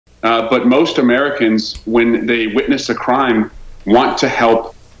but most Americans, when they witness a crime, want to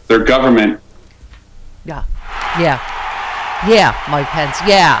help their government. Yeah, Mike Pence,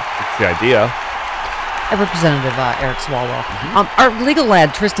 That's the idea. Representative Eric Swalwell. Our legal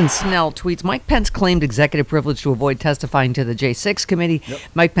lad, Tristan Snell, tweets, Mike Pence claimed executive privilege to avoid testifying to the J6 committee. Yep.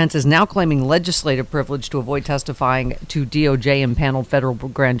 Mike Pence is now claiming legislative privilege to avoid testifying to DOJ impaneled federal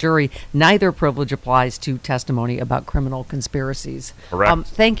grand jury. Neither privilege applies to testimony about criminal conspiracies. Correct.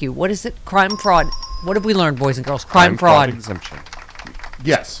 Thank you. What is it? Crime, fraud. What have we learned, boys and girls? Crime, fraud. Exemption.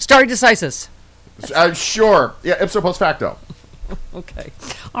 Yes. Stare decisis. Sure. Yeah, ipso post facto. Okay.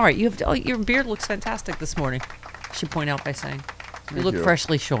 All right. Your beard looks fantastic this morning. I should point out by saying you look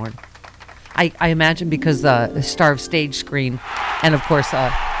freshly shorn. I imagine because the star of stage screen, and of course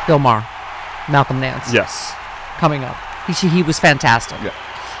Bill Maher, Malcolm Nance. Yes. Coming up. He was fantastic. Yeah.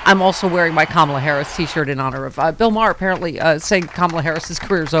 I'm also wearing my Kamala Harris T-shirt in honor of Bill Maher. Apparently saying Kamala Harris's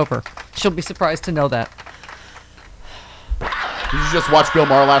career is over. She'll be surprised to know that. Did you just watch Bill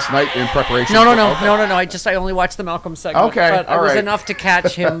Maher last night in preparation? No. I only watched the Malcolm segment. Okay, but it was right. enough to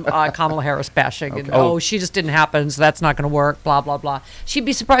catch him Kamala Harris bashing. Okay. And, she just didn't happen, so that's not going to work, blah, blah, blah. She'd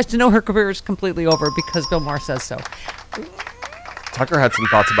be surprised to know her career is completely over because Bill Maher says so. Tucker had some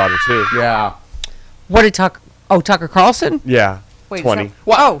thoughts about her, too. Yeah. What did Tucker... Oh, Tucker Carlson? Yeah. Wait, 20.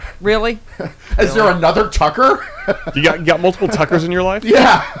 Oh, really? Is there another Tucker? You got multiple Tuckers in your life?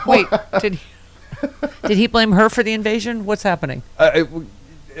 Yeah. Wait, did he blame her for the invasion? What's happening?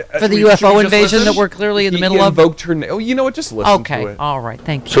 For the UFO invasion that we're clearly in the middle of? He invoked her name. Oh, you know what? Just listen to it. Okay, all right,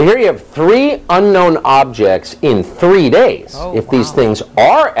 thank you. So here you have 3 unknown objects in 3 days. If these things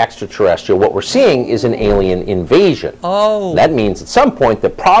are extraterrestrial, what we're seeing is an alien invasion. Oh. That means at some point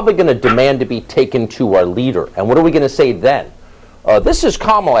they're probably going to demand to be taken to our leader. And what are we going to say then? This is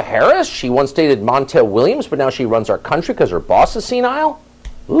Kamala Harris. She once dated Montel Williams, but now she runs our country because her boss is senile?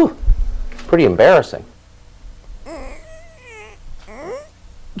 Ooh. Pretty embarrassing.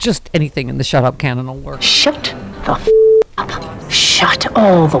 Just anything in the shut up canon will work. Shut the up. Shut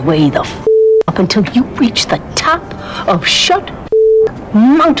all the way the up until you reach the top of Shut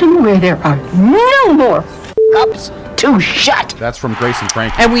Mountain where there are no more ups to shut. That's from Grace and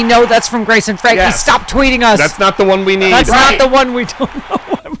Frankie. And we know that's from Grace and Frankie. Yes. Stop tweeting us. That's not the one we need. That's not the one we don't know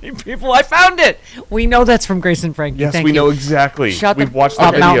how many people. I found it. We know that's from Grace and Frankie. Yes, Thank we you. know exactly. Shut We've the watched the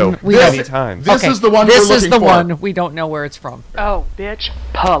up video mountain. many times. This is the one we're looking for. This is the one. We don't know where it's from. Oh, bitch,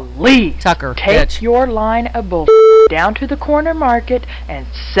 please. Tucker, take bitch. your line of bull down to the corner market and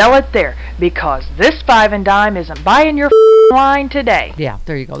sell it there because this 5 and dime isn't buying your line today. Yeah,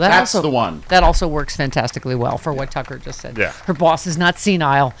 there you go. That's the one. That also works fantastically well for what Tucker just said. Yeah. Her boss is not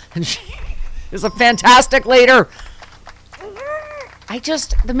senile, and she is a fantastic leader.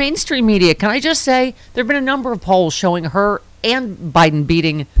 The mainstream media, can I just say, there have been a number of polls showing her and Biden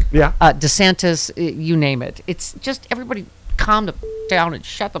beating DeSantis, you name it. It's just everybody calm down and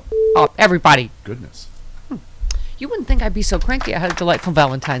shut the up. Everybody. Goodness. You wouldn't think I'd be so cranky. I had a delightful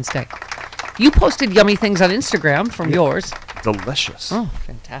Valentine's Day. You posted yummy things on Instagram from yours. Delicious. Oh,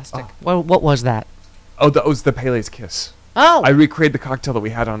 fantastic. Well, what was that? Oh, that was the Pele's Kiss. Oh. I recreated the cocktail that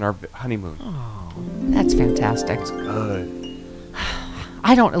we had on our honeymoon. Oh, that's fantastic. It's good.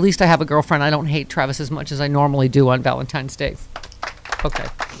 At least I have a girlfriend. I don't hate Travis as much as I normally do on Valentine's Day. Okay.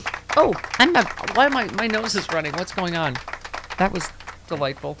 Oh, why am my nose is running? What's going on? That was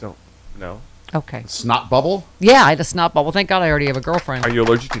delightful. Don't know. Okay. Snot bubble? Yeah, I had a snot bubble. Thank God I already have a girlfriend. Are you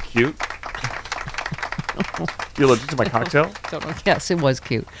allergic to cute? You allergic to my cocktail? Don't know. Yes, it was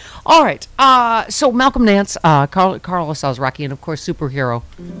cute. All right. So Malcolm Nance, Carlos Alzraki, and of course superhero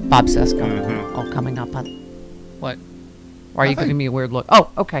Bob Sesko. All coming up on what? Why are you giving me a weird look? Oh,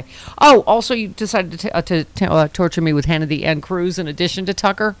 okay. Oh, also you decided to torture me with Hannity and Cruz in addition to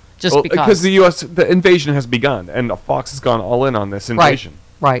Tucker, because the invasion has begun, and Fox has gone all in on this invasion.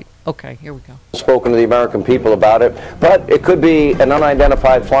 Right. Okay, here we go. Spoken to the American people about it, but it could be an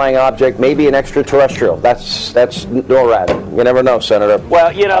unidentified flying object, maybe an extraterrestrial. That's NORAD. You never know, Senator.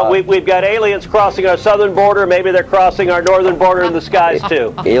 Well, we've got aliens crossing our southern border. Maybe they're crossing our northern border in the skies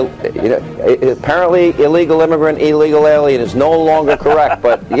too. Apparently, illegal immigrant, illegal alien is no longer correct.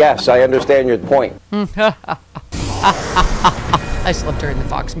 But yes, I understand your point. I slept during the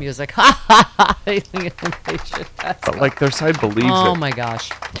Fox music. But like their side believes it. Oh my gosh.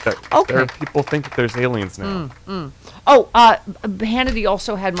 Okay. People think that there's aliens now. Oh, Hannity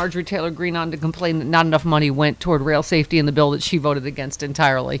also had Marjorie Taylor Greene on to complain that not enough money went toward rail safety in the bill that she voted against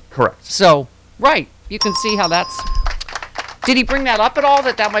entirely. Correct. So, right. You can see how that's Did he bring that up at all?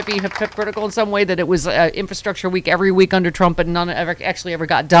 That might be hypocritical in some way. That it was infrastructure week every week under Trump, but none ever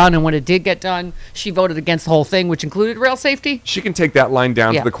got done. And when it did get done, she voted against the whole thing, which included rail safety. She can take that line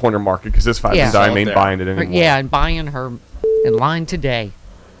down to the corner market because this five and dime ain't buying it anymore. Yeah, and buying her in line today.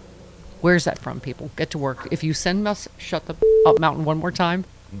 Where's that from, people? Get to work. If you send us "Shut the Up Mountain" one more time,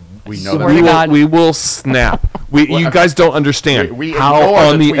 we know that. We will snap. You guys don't understand we how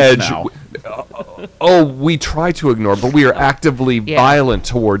on the edge. now. We try to ignore, but we are actively violent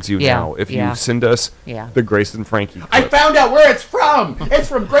towards you now. If you send us the Grace and Frankie clip. I found out where it's from. It's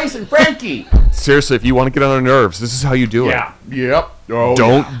from Grace and Frankie. Seriously, if you want to get on our nerves, this is how you do it. Yep. Oh,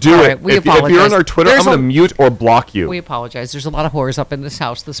 don't do All it. right, we if you're on our Twitter, I'm going to mute or block you. We apologize. There's a lot of whores up in this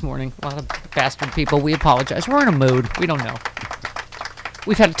house this morning. A lot of bastard people. We apologize. We're in a mood. We don't know.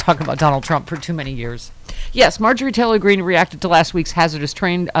 We've had to talk about Donald Trump for too many years. Yes, Marjorie Taylor Greene reacted to last week's hazardous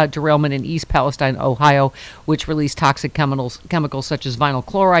train derailment in East Palestine, Ohio, which released toxic chemicals such as vinyl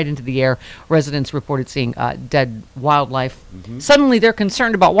chloride into the air. Residents reported seeing dead wildlife. Suddenly, they're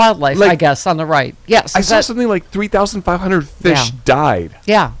concerned about wildlife, I guess, on the right. Yes. I saw something like 3,500 fish died.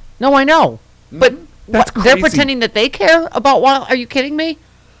 Yeah. No, I know. But That's they're crazy. pretending that they care about wild. Are you kidding me?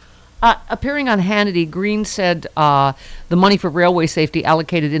 Appearing on Hannity, Green said the money for railway safety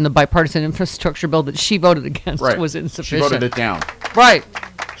allocated in the bipartisan infrastructure bill that she voted against was insufficient. She voted it down. Right.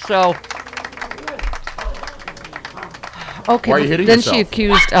 So, okay. Why are you hitting then yourself? she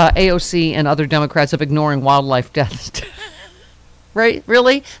accused AOC and other Democrats of ignoring wildlife deaths. Right?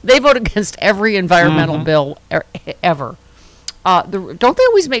 Really? They vote against every environmental bill ever. Don't they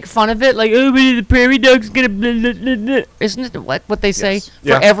always make fun of it? Like, oh, the prairie dog's gonna blah, blah, blah, blah. Isn't it what they say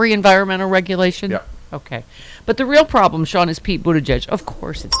for every environmental regulation? Yeah. Okay. But the real problem, Sean, is Pete Buttigieg. Of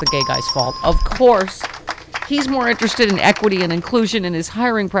course it's the gay guy's fault. Of course. He's more interested in equity and inclusion in his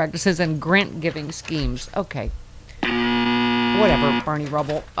hiring practices and grant-giving schemes. Okay. Whatever, Barney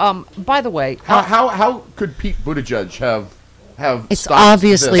Rubble. By the way... How could Pete Buttigieg have it's stopped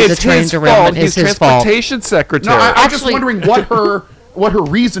obviously this? the train derailment is his fault. Transportation secretary. No, I'm just wondering what her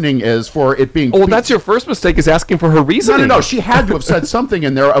reasoning is for it being. Oh, that's your first mistake, is asking for her reasoning. No. She had to have said something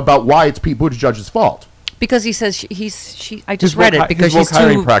in there about why it's Pete Buttigieg's fault. Because he says I just read it because his he's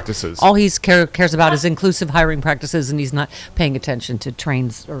hiring practices. All he cares about is inclusive hiring practices, and he's not paying attention to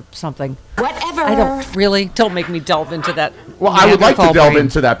trains or something. Whatever. Don't make me delve into that. Well, I would like to Neanderthal delve brain.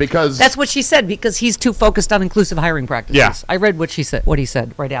 into that because That's what she said, because he's too focused on inclusive hiring practices. Yeah. I read what he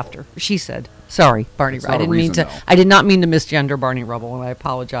said right after. She said. Sorry, Barney. That's not a reason, though. I did not mean to misgender Barney Rubble, and I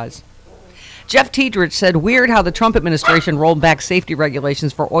apologize. Jeff Tiedrich said, weird how the Trump administration rolled back safety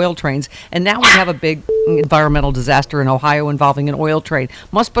regulations for oil trains, and now we have a big environmental disaster in Ohio involving an oil train.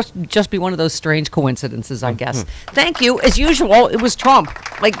 Must just be one of those strange coincidences, I guess. Thank you. As usual, it was Trump,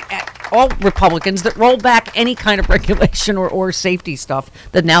 like all Republicans, that rolled back any kind of regulation or safety stuff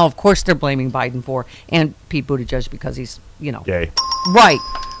that now, of course, they're blaming Biden for, and Pete Buttigieg because he's, Gay. Right.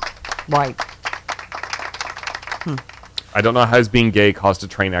 I don't know how his being gay caused a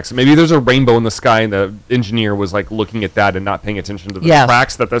train accident. Maybe there's a rainbow in the sky and the engineer was like looking at that and not paying attention to the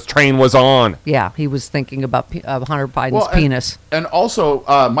tracks that this train was on. Yeah, he was thinking about Hunter Biden's penis. And also,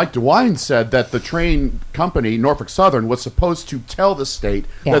 Mike DeWine said that the train company, Norfolk Southern, was supposed to tell the state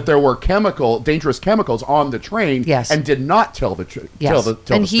that there were dangerous chemicals on the train and did not tell the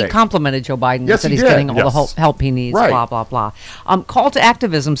state. And he complimented Joe Biden and said he's did. getting all the help he needs, blah, blah, blah. Call to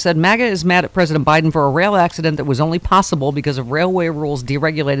Activism said MAGA is mad at President Biden for a rail accident that was only possible because of railway rules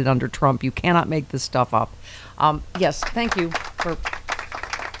deregulated under Trump. You cannot make this stuff up. Yes, thank you for...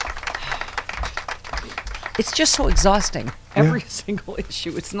 It's just so exhausting. Every single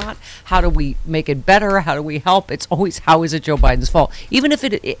issue. It's not how do we make it better, how do we help. It's always how is it Joe Biden's fault. Even if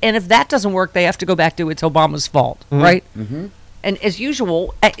if that doesn't work, they have to go back to it's Obama's fault, right? And as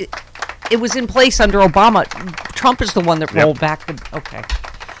usual, it was in place under Obama. Trump is the one that rolled back the... Okay.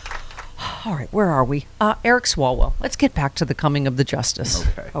 All right, where are we? Eric Swalwell. Let's get back to the coming of the justice.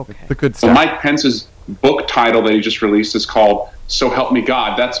 Okay. The good So stuff. Mike Pence's book title that he just released is called "So Help Me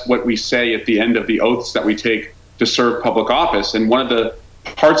God." That's what we say at the end of the oaths that we take to serve public office. And one of the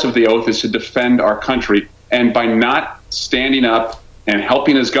parts of the oath is to defend our country. And by not standing up and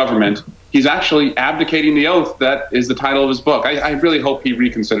helping his government, he's actually abdicating the oath that is the title of his book. I really hope he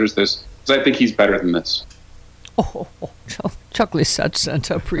reconsiders this, because I think he's better than this. Chuck Lissette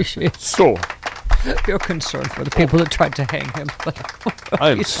Santa appreciates So, your concern for the people that tried to hang him. But I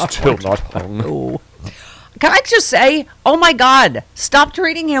am still not hung. No. Can I just say, oh my God, stop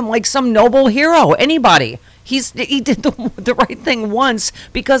treating him like some noble hero. Anybody. He did the right thing once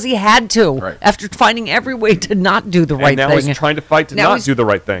because he had to, after finding every way to not do the right thing. And now he's trying to fight to not do the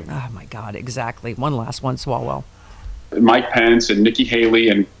right thing. Oh my God, exactly. One last one, Swalwell. Mike Pence and Nikki Haley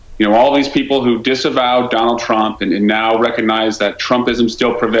and all these people who disavowed Donald Trump and now recognize that Trumpism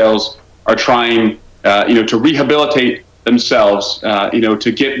still prevails are trying to rehabilitate themselves,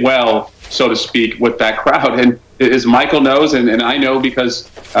 to get well, so to speak, with that crowd. And as Michael knows, and I know because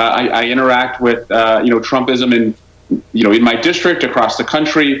I interact with Trumpism in my district, across the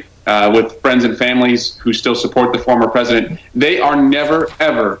country, with friends and families who still support the former president, they are never,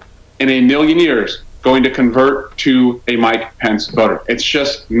 ever in a million years going to convert to a Mike Pence voter. It's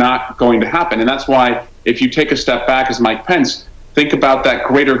just not going to happen. And that's why if you take a step back as Mike Pence, think about that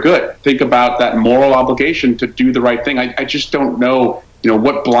greater good. Think about that moral obligation to do the right thing. I just don't know,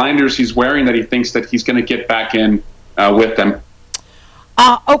 what blinders he's wearing that he thinks that he's going to get back in with them.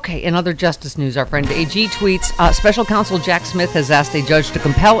 Okay, in other justice news, our friend AG tweets, Special Counsel Jack Smith has asked a judge to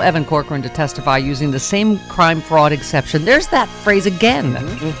compel Evan Corcoran to testify using the same crime fraud exception. There's that phrase again.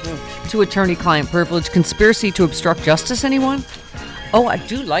 To attorney-client privilege, conspiracy to obstruct justice, anyone? Oh, I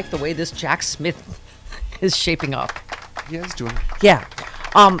do like the way this Jack Smith is shaping up. He is doing. Yeah.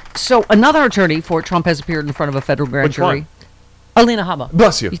 So another attorney for Trump has appeared in front of a federal grand jury. Alina Habba.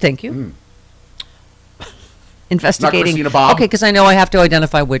 Bless you. Thank you. Investigating. Not Christina Bob. Okay, because I know I have to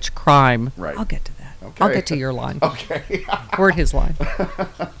identify which crime. Right. I'll get to that. Okay. I'll get to your line. Okay. Word his line.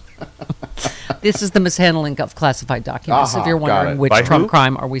 This is the mishandling of classified documents. If you're wondering which By Trump who?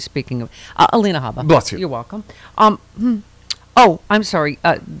 crime are we speaking of. Alina Habba. Bless you. You're welcome. Oh, I'm sorry.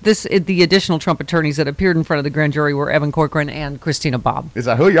 The additional Trump attorneys that appeared in front of the grand jury were Evan Corcoran and Christina Bob. Is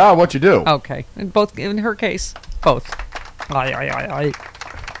that who you are? What you do? Okay. In her case, both.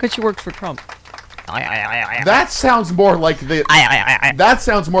 Because she worked for Trump. That sounds more like that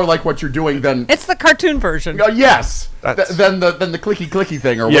sounds more like what you're doing than. It's the cartoon version. Yes. Than the clicky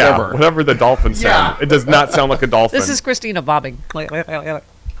thing or whatever. Whatever the dolphin sound. It does not sound like a dolphin. This is Christina bobbing.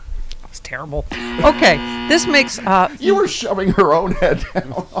 It's terrible. Okay, this makes you were shoving her own head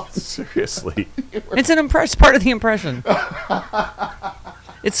down. Seriously. It's an part of the impression.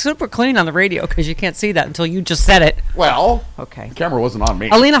 It's super clean on the radio because you can't see that until you just said it. Well, okay. The camera wasn't on me.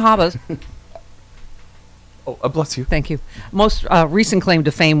 Alina Habba. Oh, bless you. Thank you. Most recent claim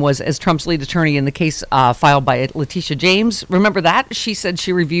to fame was as Trump's lead attorney in the case filed by Letitia James. Remember that? She said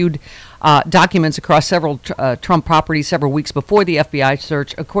she reviewed documents across several Trump properties several weeks before the FBI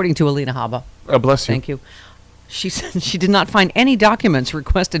search, according to Alina Habba. Oh, bless you. Thank you. She said she did not find any documents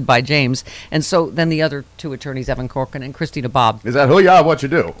requested by James, and so then the other two attorneys, Evan Corcoran and Christina Bob. Is that who you are? What you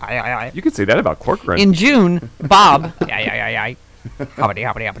do? You could say that about Corcoran. In June, Bob.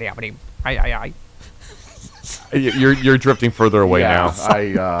 You're drifting further away now.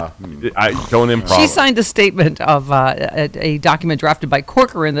 I don't improv. She signed a statement of a document drafted by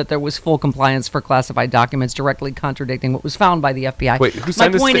Corcoran that there was full compliance for classified documents, directly contradicting what was found by the FBI. Wait, who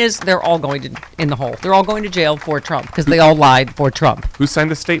signed My point is, they're all going in the hole. They're all going to jail for Trump because they all lied for Trump. Who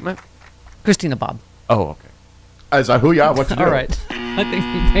signed the statement? Christina Bob. Oh, okay. Is that who you are? What you do? All right. I think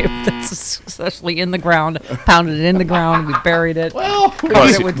we may have that's especially in the ground, pounded it in the ground, we buried it. Well, we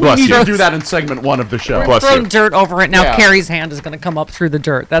need to do that in segment 1 of the show. We're throwing dirt over it. Now Carrie's hand is going to come up through the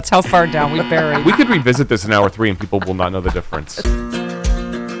dirt. That's how far down we buried. We could revisit this in hour 3 and people will not know the difference.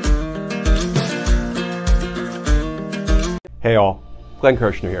 Hey all, Glenn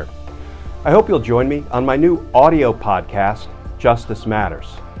Kirshner here. I hope you'll join me on my new audio podcast, Justice Matters.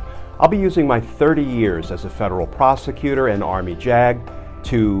 I'll be using my 30 years as a federal prosecutor and Army JAG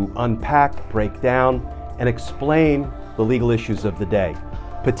to unpack, break down, and explain the legal issues of the day,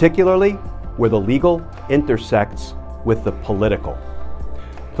 particularly where the legal intersects with the political.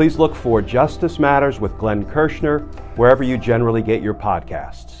 Please look for Justice Matters with Glenn Kirshner wherever you generally get your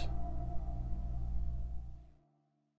podcasts.